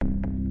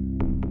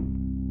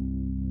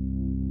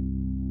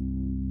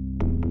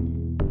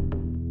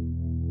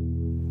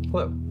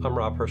Hello, I'm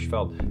Rob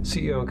Hirschfeld,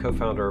 CEO and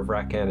co-founder of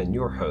RackN and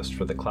your host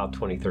for the Cloud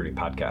 2030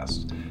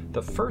 podcast.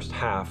 The first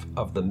half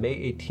of the May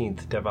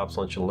 18th DevOps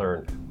Lunch and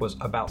Learn was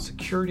about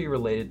security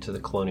related to the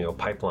Colonial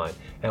Pipeline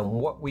and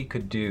what we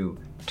could do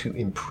to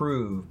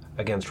improve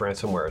against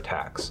ransomware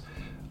attacks.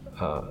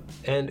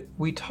 And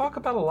we talk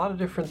about a lot of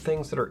different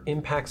things that are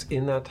impacts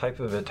in that type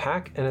of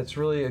attack, and it's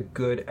really a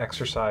good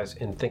exercise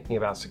in thinking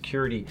about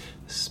security,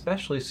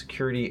 especially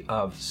security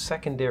of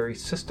secondary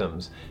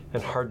systems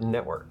and hardened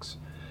networks.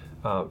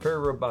 Very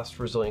robust,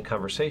 resilient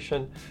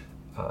conversation.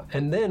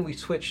 And then we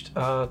switched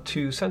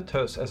to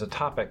CentOS as a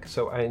topic.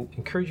 So I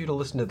encourage you to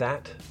listen to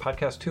that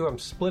podcast too. I'm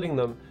splitting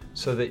them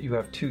so that you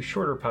have two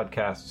shorter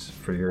podcasts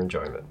for your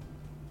enjoyment.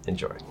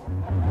 Enjoy.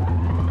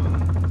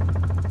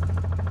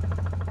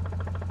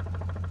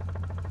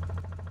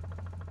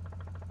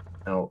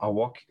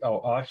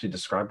 I'll actually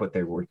describe what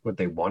they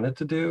wanted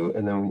to do,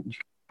 and then you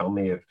can tell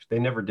me if they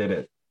never did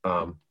it.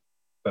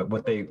 But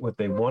what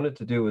they wanted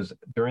to do is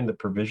during the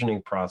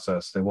provisioning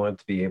process, they wanted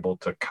to be able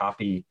to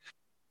copy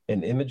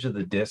an image of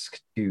the disk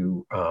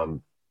to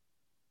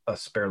a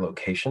spare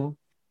location.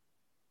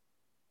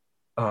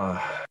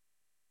 Yeah,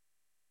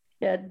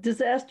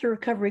 disaster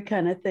recovery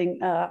kind of thing.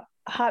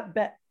 Hot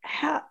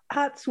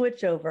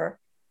switch over.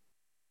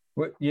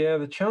 Well, yeah,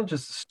 the challenge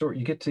is the store.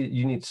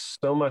 You need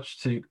so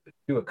much to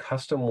do a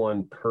custom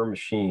one per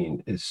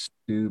machine is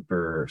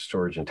super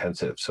storage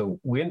intensive. So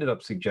we ended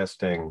up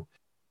suggesting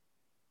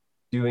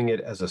doing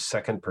it as a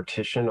second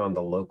partition on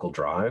the local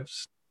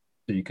drives.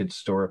 So you could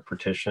store a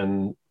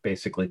partition,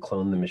 basically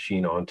clone the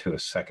machine onto a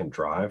second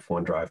drive,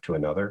 one drive to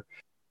another,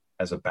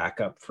 as a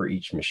backup for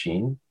each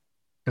machine.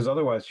 Because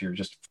otherwise you're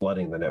just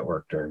flooding the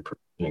network during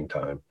provisioning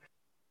time.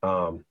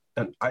 And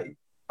I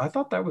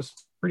thought that was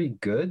pretty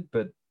good,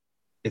 but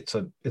it's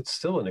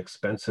still an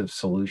expensive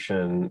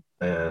solution.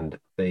 And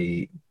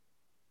I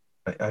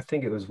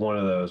think it was one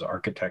of those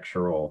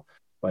architectural,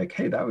 like,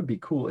 hey, that would be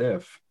cool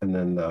if, and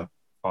then the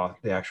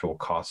actual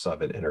costs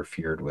of it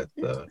interfered with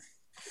the.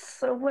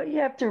 So what you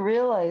have to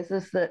realize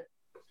is that,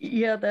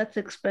 yeah, that's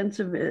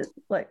expensive at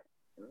like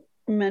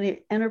many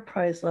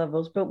enterprise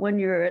levels, but when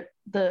you're at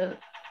the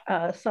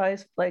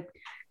size like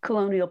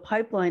Colonial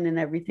Pipeline and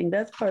everything,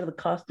 that's part of the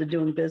cost of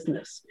doing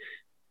business.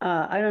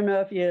 I don't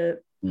know if you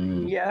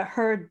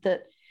heard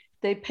that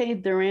they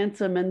paid the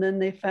ransom and then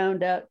they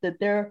found out that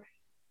their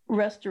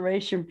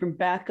restoration from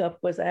backup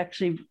was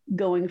actually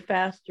going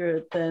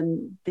faster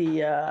than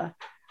the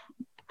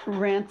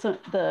ransom,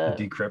 the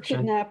decryption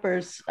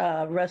kidnappers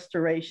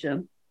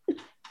restoration.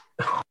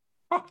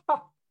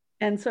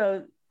 And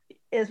so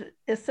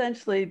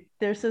essentially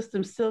their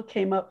system still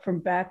came up from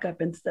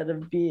backup instead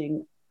of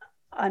being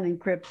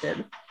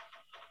unencrypted.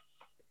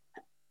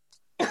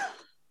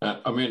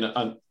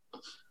 A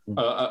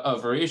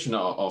variation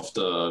of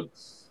the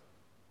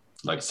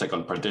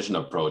second partition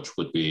approach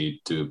would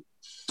be to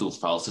do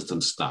file system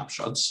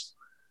snapshots,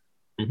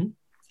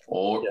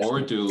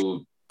 or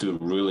do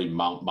really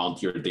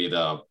mount your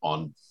data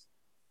on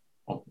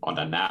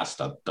a NAS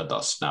that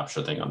does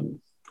snapshotting and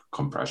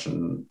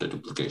compression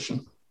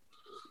deduplication.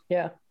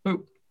 Yeah.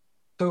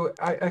 So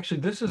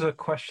this is a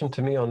question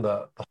to me on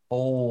the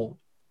whole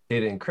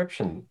data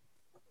encryption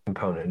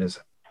component is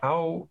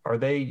how are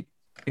they,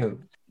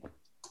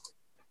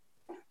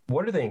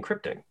 what are they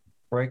encrypting,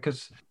 right?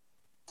 Because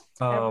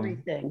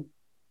everything.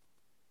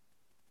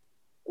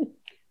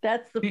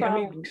 That's the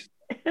problem.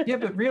 Yeah,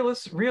 but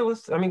because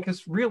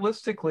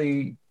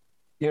realistically,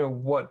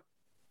 what?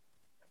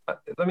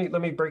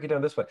 Let me break it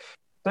down this way.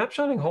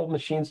 Snapshotting whole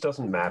machines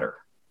doesn't matter,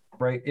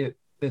 right?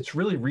 It's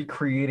really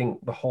recreating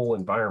the whole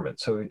environment.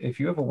 So if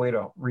you have a way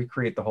to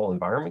recreate the whole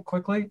environment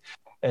quickly,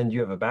 and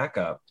you have a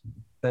backup,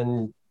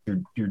 then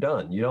you're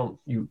done. You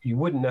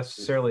wouldn't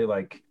necessarily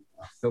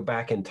go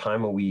back in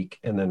time a week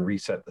and then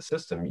reset the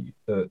system.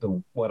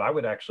 What I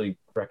would actually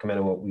recommend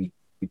and what we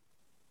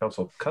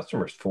counsel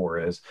customers for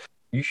is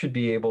you should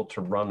be able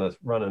to run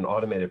an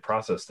automated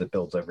process that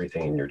builds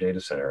everything in your data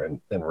center and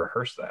then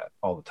rehearse that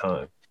all the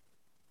time.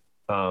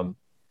 And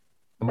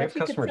we have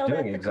customers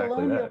doing exactly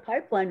Colonial that.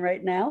 Pipeline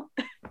right now.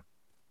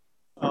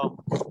 Go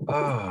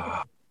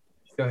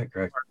ahead,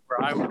 Greg.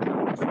 Where I would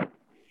go.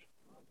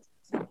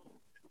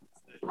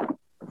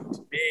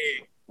 To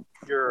me,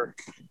 your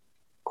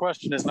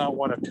question is not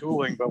one of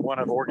tooling, but one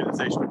of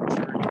organizational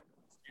maturity.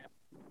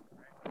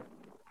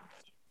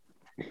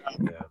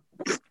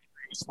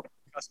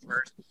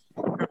 Customers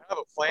who have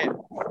a plan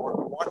or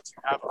who want to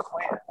have a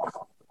plan.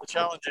 The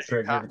challenge is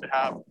you have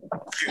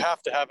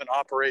to have an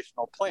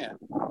operational plan.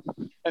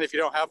 And if you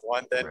don't have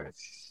one, then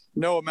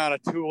no amount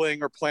of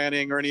tooling or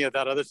planning or any of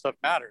that other stuff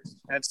matters.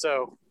 And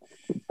so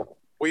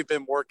we've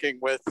been working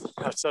with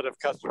a set of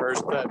customers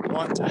that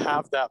want to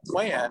have that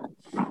plan.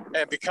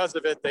 And because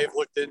of it, they've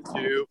looked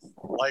into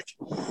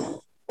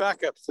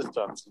backup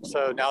systems.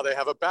 So now they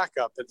have a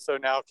backup. And so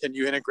now can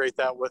you integrate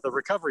that with a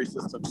recovery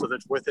system so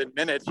that within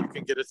minutes you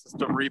can get a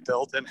system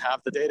rebuilt and have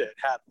the data it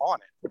had on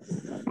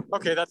it?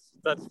 Okay, that's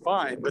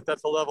fine, but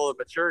that's a level of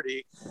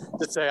maturity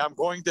to say I'm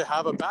going to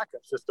have a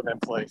backup system in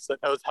place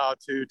that knows how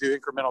to do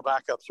incremental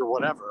backups or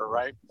whatever,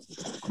 right?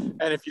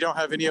 And if you don't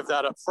have any of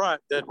that up front,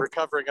 then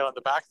recovering it on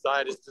the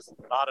backside is just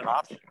not an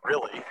option,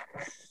 really.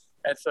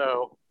 And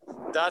so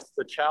that's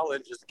the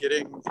challenge, is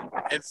getting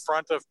in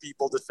front of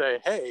people to say,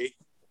 hey,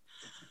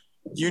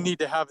 you need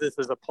to have this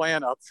as a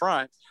plan up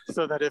front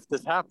so that if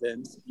this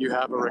happens, you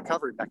have a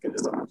recovery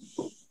mechanism.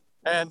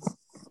 And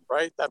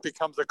right, that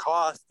becomes a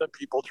cost that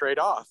people trade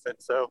off. And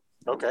so,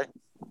 okay,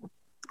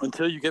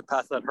 until you get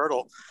past that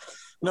hurdle,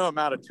 no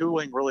amount of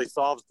tooling really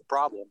solves the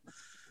problem.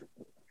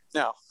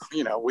 Now,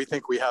 we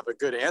think we have a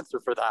good answer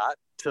for that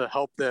to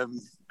help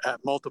them at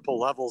multiple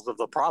levels of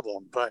the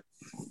problem. But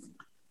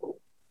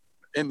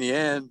in the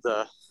end,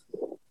 the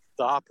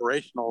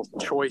operational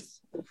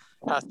choice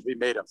has to be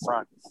made up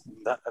front.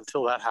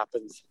 Until that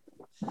happens,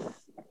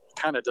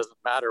 kind of doesn't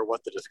matter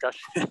what the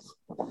discussion is.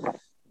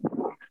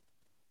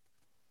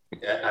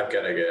 Yeah, I've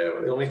got to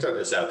go. Let me throw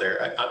this out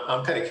there.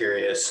 I'm kind of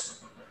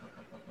curious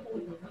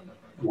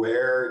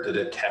where the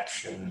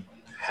detection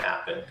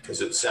happened,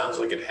 because it sounds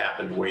like it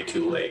happened way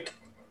too late.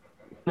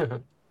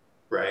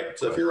 Right?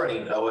 So if you're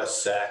running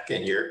OSSec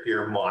and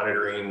you're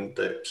monitoring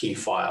the key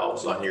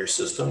files on your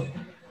system,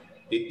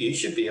 you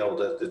should be able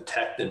to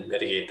detect and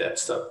mitigate that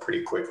stuff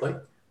pretty quickly.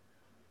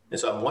 And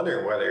so I'm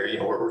wondering whether,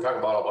 we're talking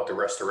about the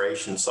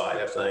restoration side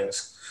of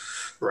things,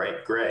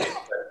 right? Great.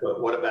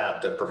 But what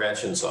about the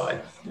prevention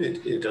side?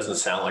 It doesn't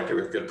sound like there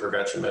were good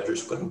prevention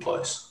measures put in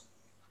place.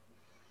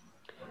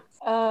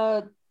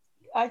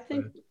 I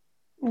think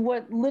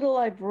what little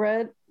I've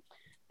read,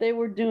 they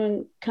were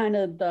doing kind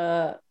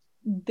of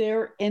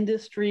their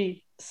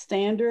industry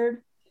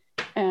standard.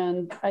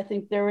 And I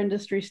think their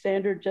industry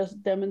standard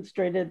just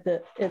demonstrated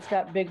that it's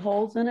got big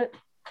holes in it.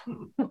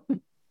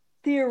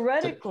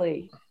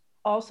 Theoretically,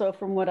 also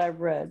from what I've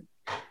read,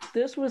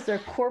 this was their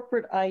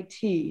corporate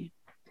IT,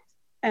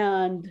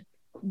 and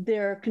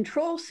their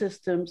control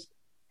systems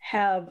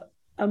have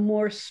a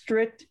more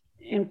strict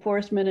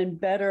enforcement and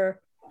better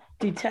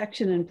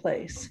detection in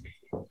place.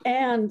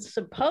 And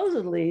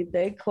supposedly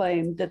they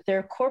claimed that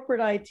their corporate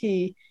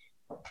IT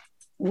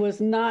was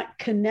not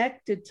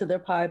connected to their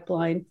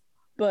pipeline,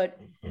 but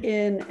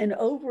in an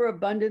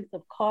overabundance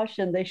of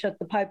caution, they shut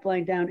the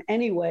pipeline down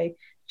anyway,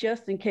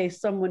 just in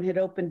case someone had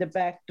opened a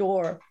back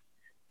door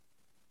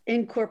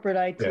in corporate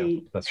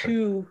IT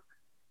to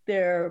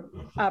their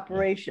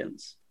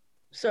operations.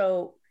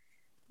 So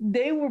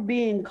they were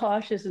being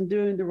cautious and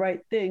doing the right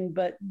thing,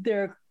 but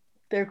their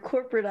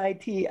corporate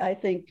IT, I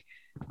think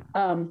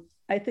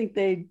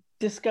they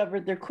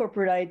discovered their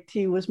corporate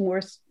IT was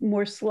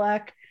more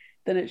slack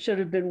than it should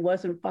have been,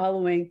 wasn't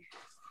following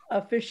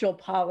official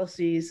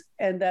policies.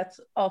 And that's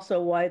also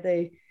why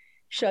they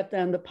shut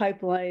down the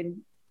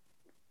pipeline,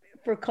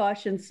 for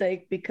caution's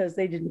sake, because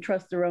they didn't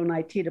trust their own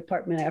IT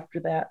department after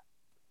that.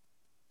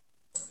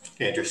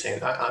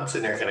 Interesting. I'm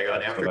sitting there kind of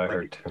going,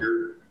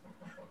 after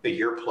a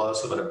year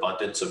plus of an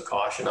abundance of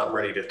caution, I'm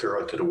ready to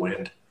throw it to the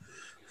wind.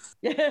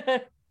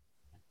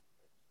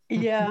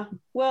 Yeah.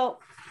 Well,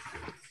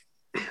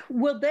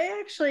 they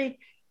actually,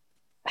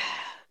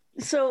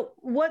 so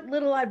what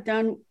little I've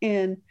done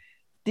in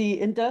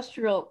the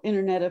industrial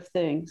Internet of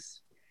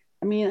Things,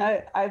 I mean,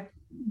 I've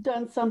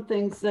done some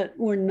things that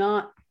were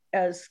not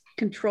as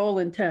control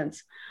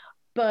intense,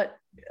 but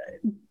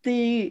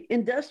the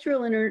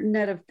industrial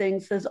Internet of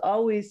Things has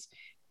always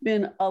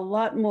been a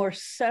lot more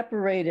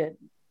separated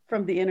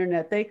from the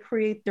internet. They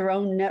create their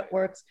own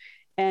networks,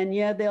 and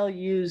they'll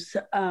use,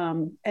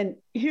 and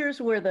here's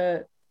where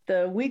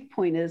the weak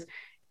point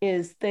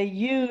is they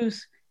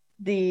use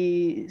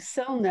the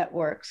cell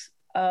networks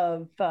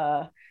of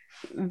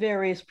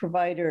various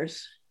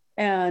providers.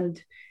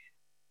 And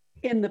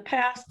in the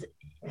past,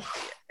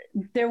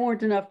 there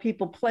weren't enough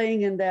people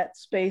playing in that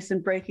space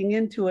and breaking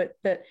into it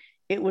that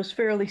it was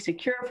fairly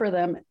secure for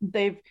them.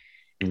 They've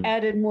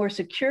added more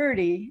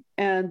security,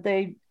 and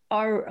they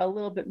are a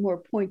little bit more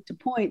point to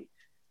point,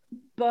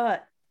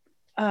 but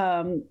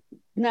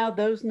now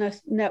those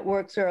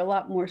networks are a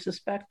lot more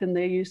suspect than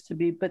they used to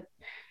be. But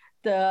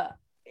the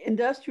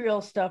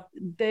industrial stuff,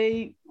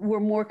 they were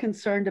more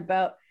concerned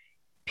about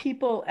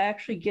people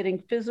actually getting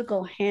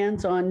physical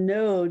hands on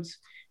nodes,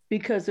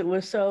 because it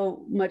was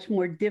so much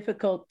more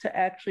difficult to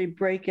actually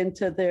break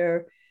into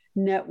their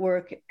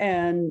network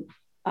and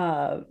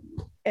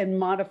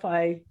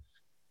modify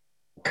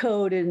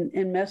code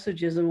and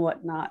messages and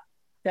whatnot.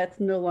 That's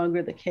no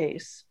longer the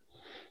case.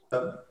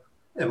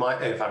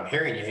 If I'm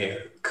hearing you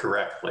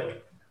correctly,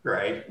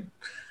 right?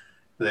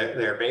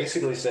 They're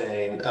basically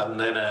saying, I'm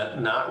gonna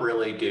not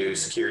really do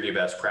security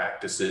best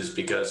practices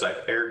because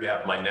I've air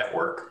gapped my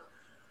network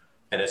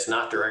and it's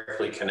not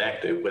directly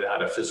connected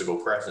without a physical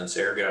presence,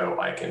 ergo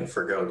I can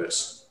forgo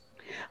this.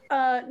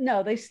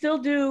 No, they still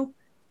do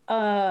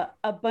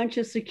a bunch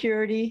of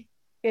security.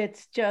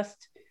 It's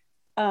just,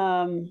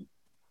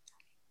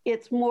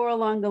 it's more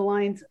along the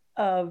lines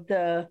of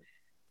the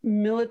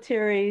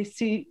military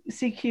C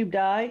cubed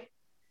I,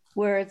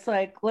 where it's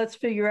like, let's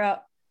figure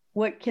out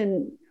what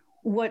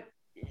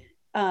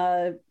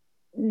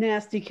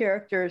nasty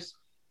characters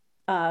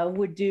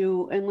would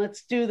do, and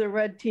let's do the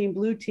red team,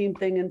 blue team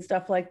thing and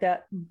stuff like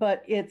that.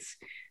 But it's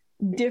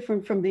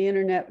different from the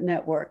internet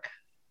network.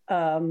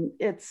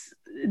 It's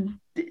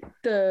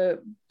the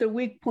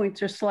weak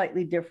points are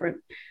slightly different.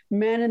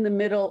 Man in the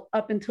middle,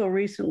 up until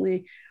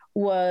recently,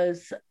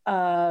 was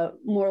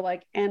more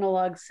like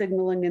analog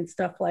signaling and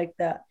stuff like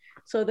that.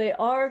 So they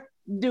are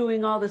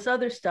doing all this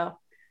other stuff,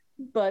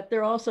 but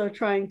they're also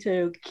trying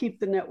to keep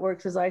the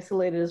networks as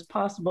isolated as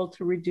possible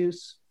to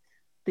reduce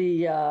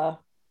the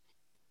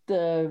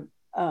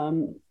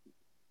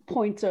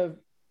points of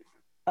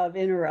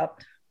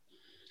interrupt.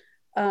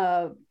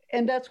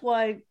 And that's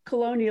why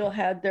Colonial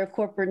had their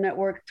corporate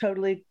network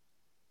totally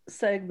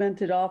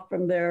segmented off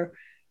from their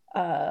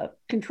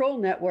control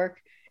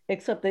network,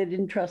 except they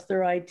didn't trust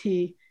their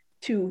IT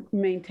to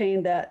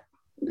maintain that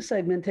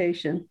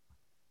segregation.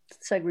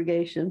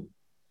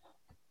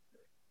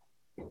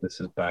 This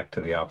is back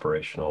to the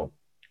operational.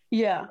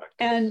 Yeah,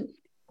 and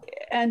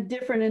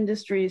different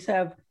industries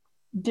have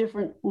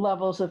different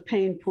levels of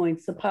pain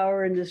points. The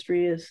power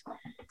industry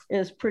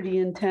is pretty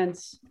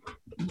intense.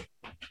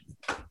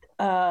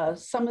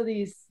 Some of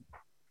these,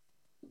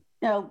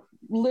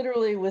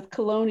 literally with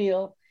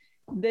Colonial,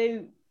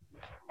 they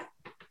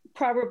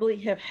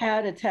probably have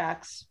had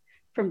attacks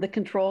from the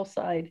control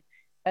side.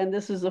 And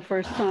this is the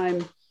first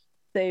time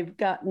they've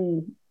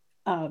gotten,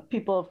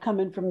 people have come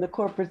in from the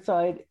corporate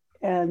side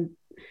and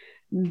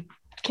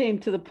came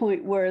to the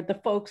point where the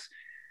folks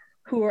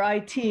who are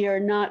IT are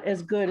not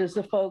as good as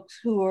the folks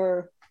who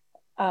are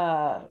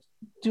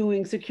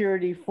doing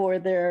security for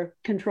their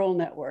control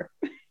network.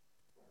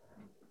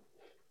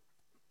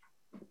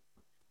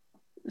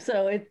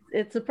 So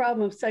it's a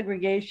problem of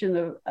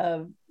segregation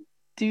of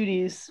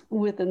duties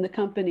within the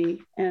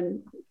company,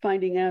 and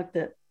finding out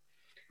that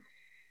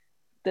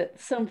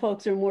some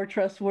folks are more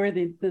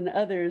trustworthy than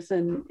others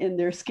in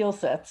their skill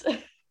sets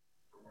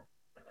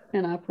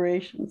and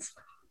operations.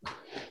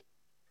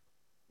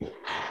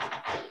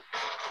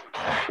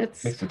 It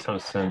makes a ton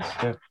of sense.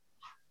 Yeah.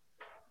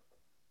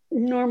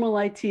 Normal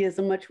IT is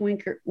a much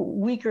weaker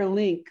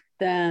link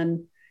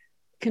than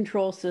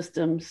control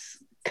systems,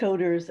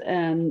 coders,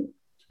 and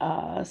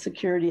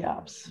security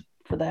ops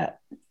for that.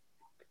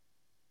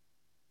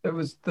 It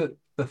was the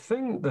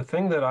thing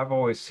that I've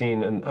always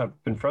seen, and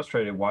I've been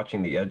frustrated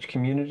watching the edge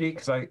community,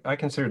 because I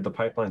considered the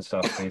pipeline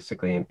stuff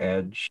basically an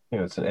edge,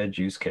 it's an edge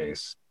use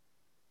case,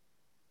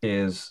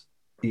 is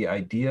the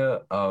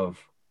idea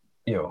of,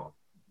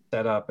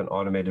 set up and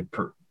automated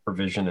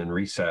provision and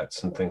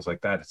resets and things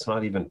like that. It's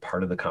not even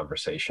part of the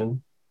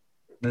conversation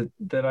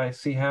that I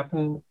see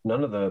happen.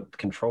 None of the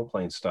control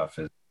plane stuff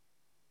is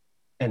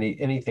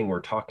anything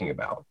we're talking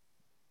about.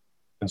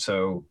 And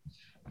so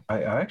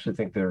I actually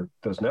think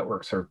those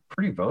networks are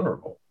pretty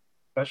vulnerable,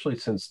 especially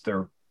since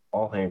they're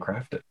all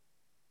handcrafted.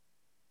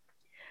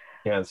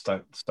 Yeah, and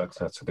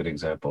Stuxnet's a good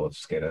example of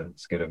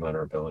SCADA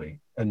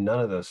vulnerability. And none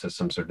of those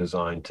systems are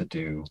designed to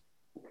do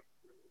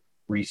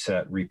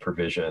reset,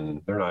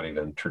 reprovision. They're not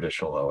even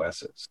traditional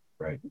OSs,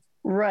 right?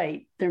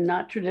 Right. They're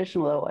not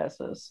traditional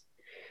OSs.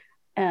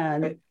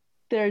 And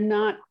they're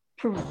not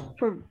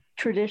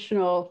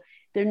traditional,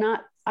 they're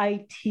not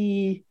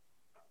IT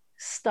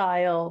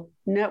style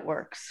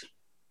networks.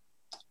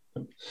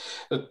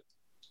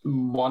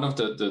 One of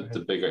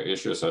the bigger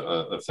issues,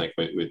 I think,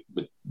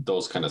 with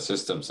those kind of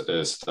systems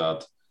is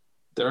that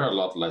they're a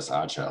lot less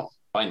agile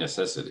by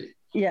necessity.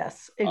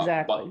 Yes,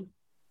 exactly.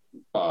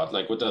 But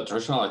like with the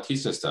traditional IT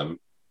system,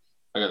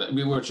 again,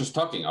 we were just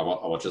talking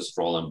about just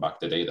rolling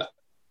back the data.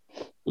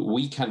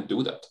 We can't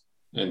do that.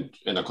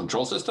 In a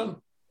control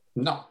system,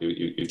 no,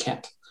 you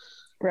can't.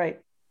 Right.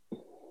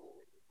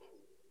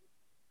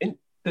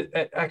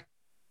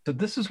 So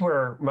this is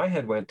where my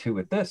head went to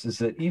with this, is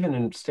that even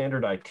in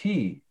standard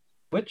IT,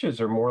 switches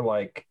are more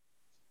like,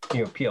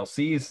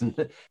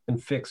 PLCs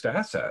and fixed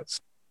assets,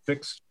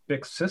 fixed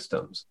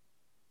systems.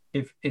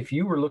 If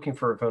you were looking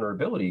for a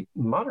vulnerability,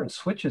 modern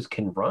switches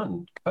can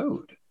run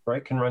code,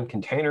 right? Can run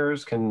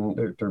containers,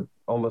 they're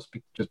almost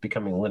just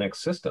becoming Linux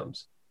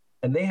systems.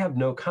 And they have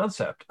no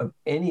concept of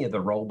any of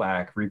the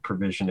rollback,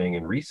 reprovisioning,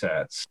 and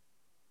resets.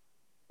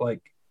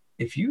 Like,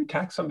 if you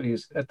attack somebody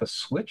at the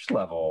switch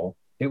level,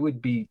 it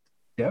would be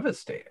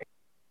devastating.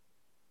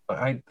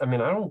 I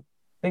mean, I don't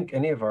think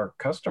any of our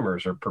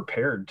customers are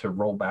prepared to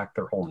roll back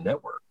their whole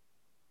network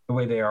the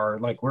way they are.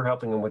 Like, we're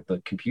helping them with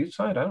the compute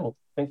side. I don't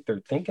think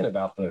they're thinking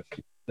about the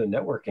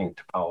networking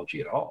topology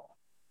at all.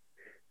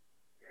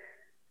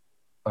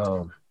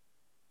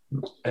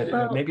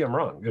 And maybe I'm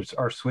wrong.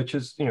 Are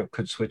switches,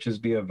 could switches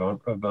be a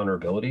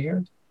vulnerability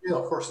here? Yeah,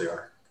 of course they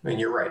are. I mean,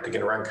 you're right. They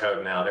can run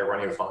code now. They're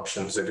running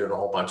functions. They're doing a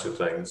whole bunch of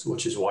things,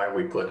 which is why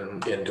we put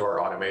them into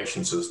our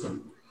automation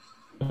system.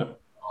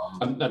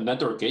 And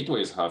network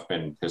gateways have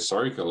been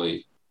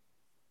historically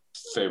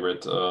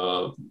favorite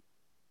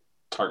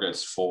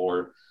targets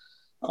for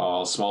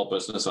small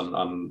business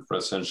and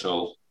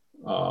residential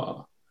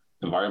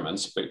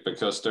environments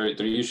because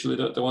they're usually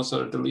the ones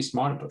that are the least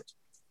monitored.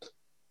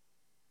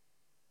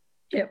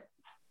 Yep.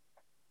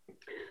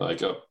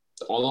 Like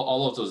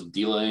all of those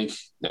D-Link,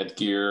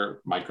 Netgear,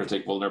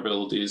 MikroTik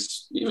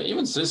vulnerabilities,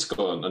 even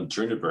Cisco and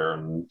Juniper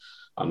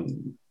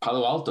and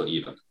Palo Alto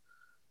even.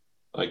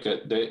 Like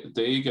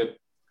they get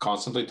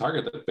constantly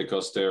targeted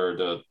because they're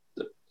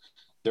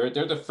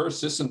the first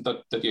system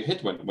that you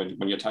hit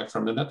when you attack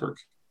from the network.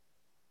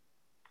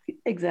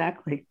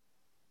 Exactly.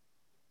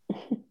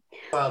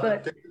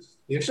 Well,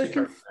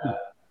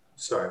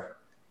 sorry.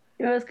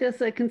 I was going to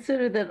say,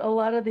 consider that a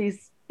lot of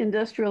these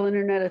industrial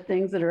Internet of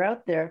Things that are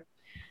out there.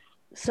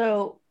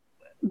 So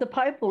the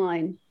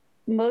pipeline,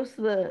 most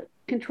of the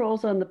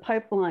controls on the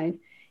pipeline,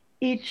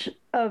 each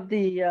of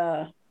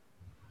the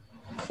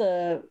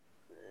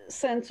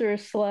sensor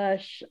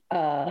slash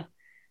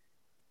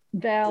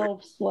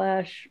valve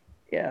slash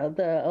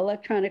the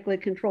electronically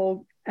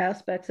controlled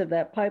aspects of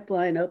that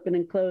pipeline, open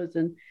and close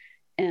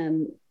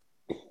and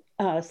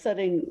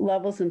setting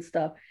levels and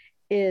stuff,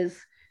 is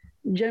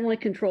generally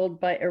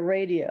controlled by a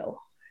radio.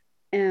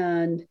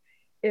 And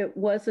it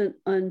wasn't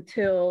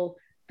until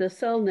the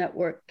cell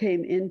network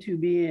came into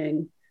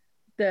being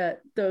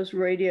that those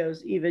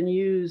radios even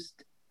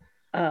used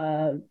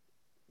the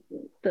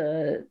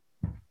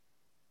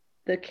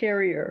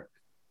carrier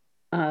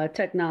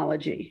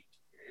technology.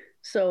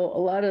 So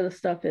a lot of the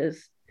stuff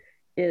is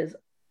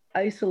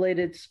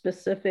isolated,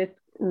 specific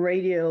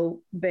radio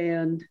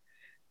band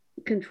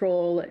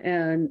control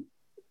and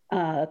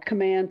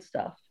command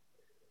stuff.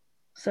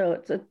 So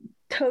it's a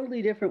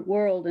totally different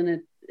world,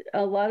 and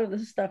a lot of the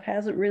stuff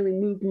hasn't really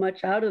moved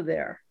much out of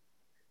there,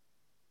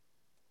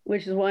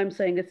 which is why I'm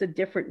saying it's a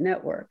different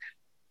network.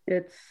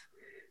 It's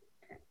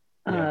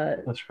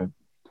that's right.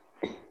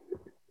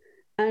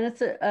 And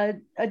it's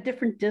a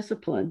different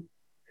discipline.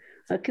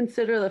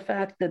 Consider the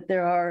fact that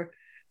there are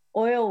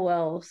oil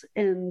wells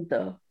in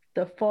the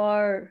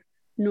far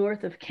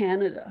north of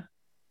Canada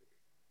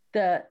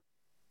that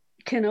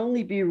can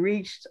only be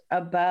reached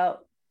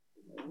about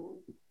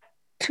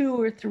 2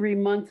 or 3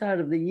 months out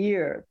of the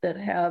year, that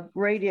have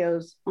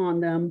radios on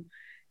them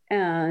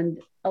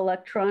and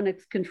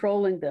electronics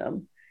controlling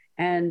them.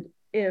 And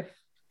if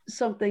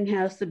something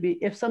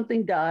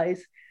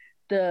dies,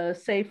 the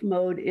safe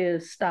mode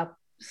is stop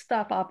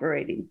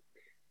operating.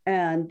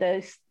 And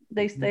they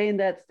stay in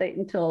that state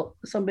until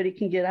somebody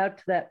can get out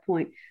to that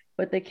point.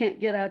 But they can't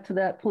get out to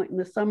that point in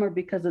the summer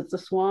because it's a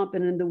swamp,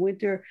 and in the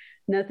winter,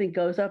 nothing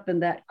goes up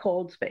in that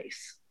cold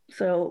space.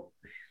 So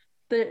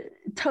the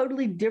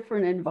totally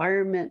different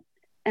environment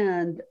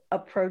and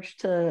approach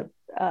to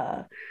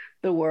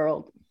the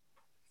world.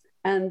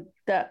 And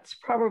that's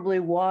probably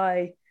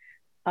why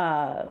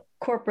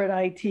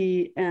corporate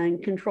IT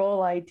and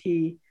control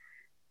IT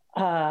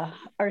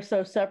are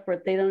so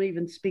separate. They don't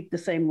even speak the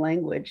same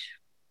language.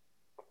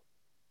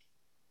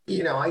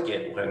 I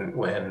get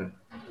when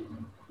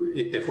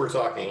if we're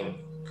talking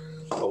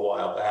a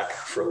while back,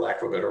 for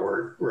lack of a better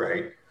word,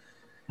 right?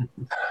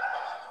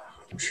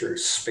 I'm sure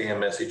spam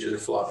messages are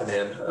flopping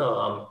in,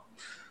 or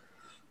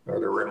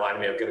they're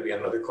reminding me I've got to be on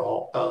another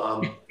call.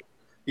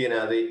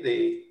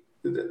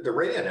 The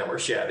radio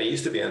networks, they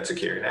used to be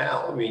unsecure.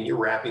 Now, I mean, you're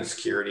wrapping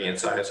security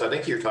inside it. So I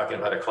think you're talking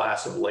about a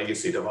class of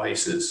legacy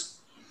devices,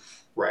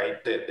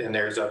 right? And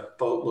there's a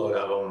boatload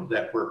of them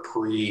that were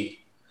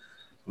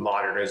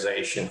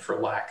pre-modernization,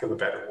 for lack of a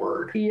better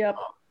word. Yep.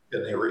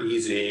 And they were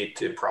easy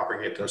to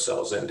propagate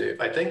themselves into.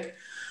 I think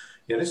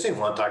the other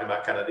thing I'm talking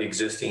about, kind of the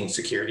existing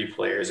security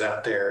players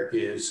out there,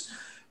 is,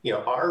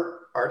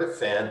 our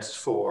defense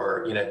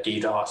for,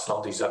 DDoS and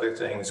all these other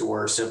things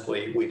were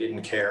simply, we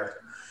didn't care.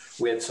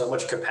 We had so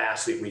much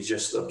capacity, we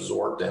just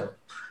absorbed them.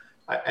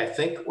 I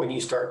think when you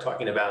start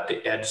talking about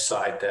the edge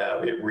side,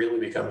 though, it really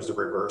becomes the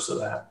reverse of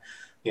that.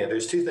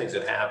 There's two things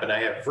that happen. I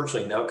have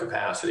virtually no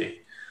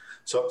capacity.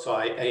 So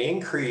I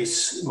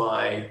increase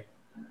my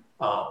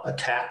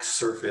attack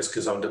surface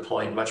because I'm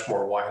deploying much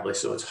more widely.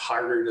 So it's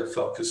harder to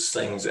focus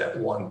things at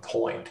one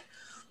point.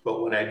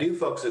 But when I do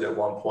focus it at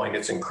one point,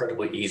 it's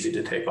incredibly easy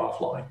to take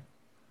offline.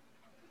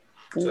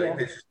 So I think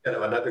there's kind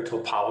of another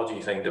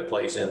topology thing that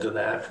plays into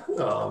that.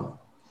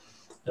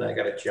 And I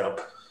got to jump.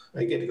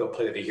 I get to go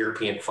play the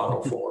European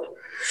Final Four.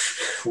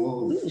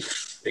 Ooh,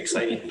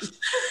 exciting.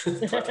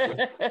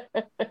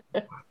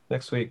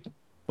 Next week.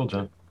 Cool,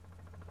 John.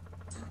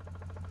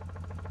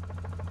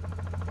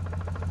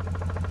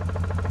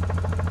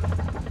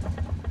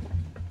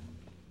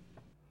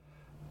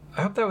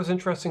 I hope that was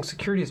interesting.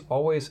 Security is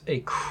always a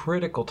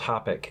critical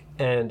topic,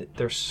 and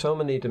there's so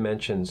many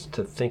dimensions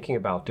to thinking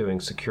about doing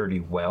security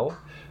well.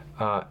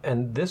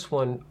 And this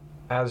one,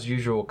 as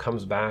usual,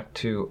 comes back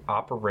to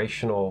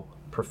operational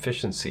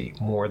proficiency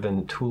more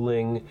than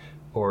tooling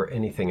or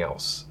anything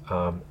else.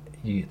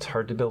 It's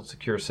hard to build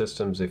secure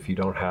systems if you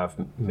don't have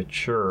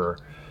mature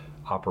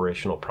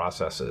operational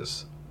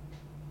processes.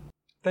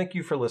 Thank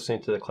you for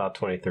listening to the Cloud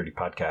 2030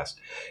 podcast.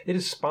 It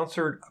is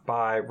sponsored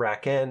by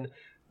RackN,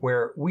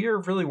 where we are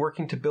really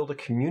working to build a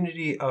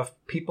community of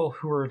people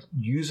who are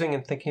using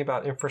and thinking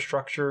about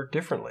infrastructure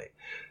differently.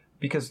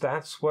 because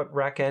that's what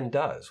RackN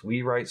does.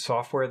 We write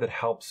software that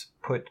helps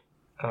put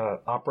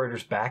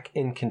operators back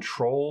in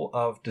control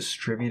of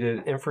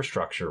distributed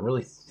infrastructure,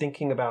 really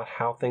thinking about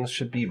how things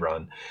should be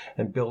run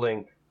and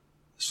building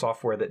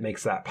software that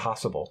makes that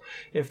possible.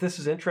 If this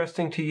is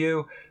interesting to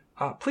you,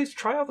 please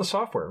try out the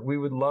software. We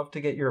would love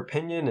to get your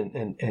opinion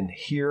and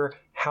hear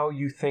how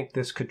you think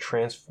this could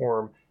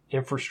transform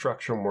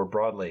infrastructure more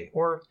broadly,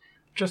 or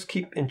just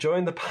keep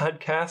enjoying the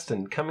podcast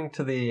and coming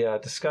to the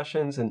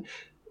discussions and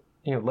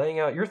laying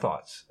out your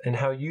thoughts and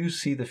how you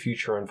see the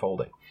future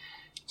unfolding.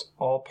 It's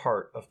all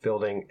part of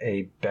building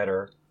a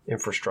better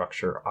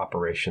infrastructure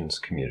operations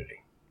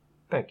community.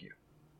 Thank you.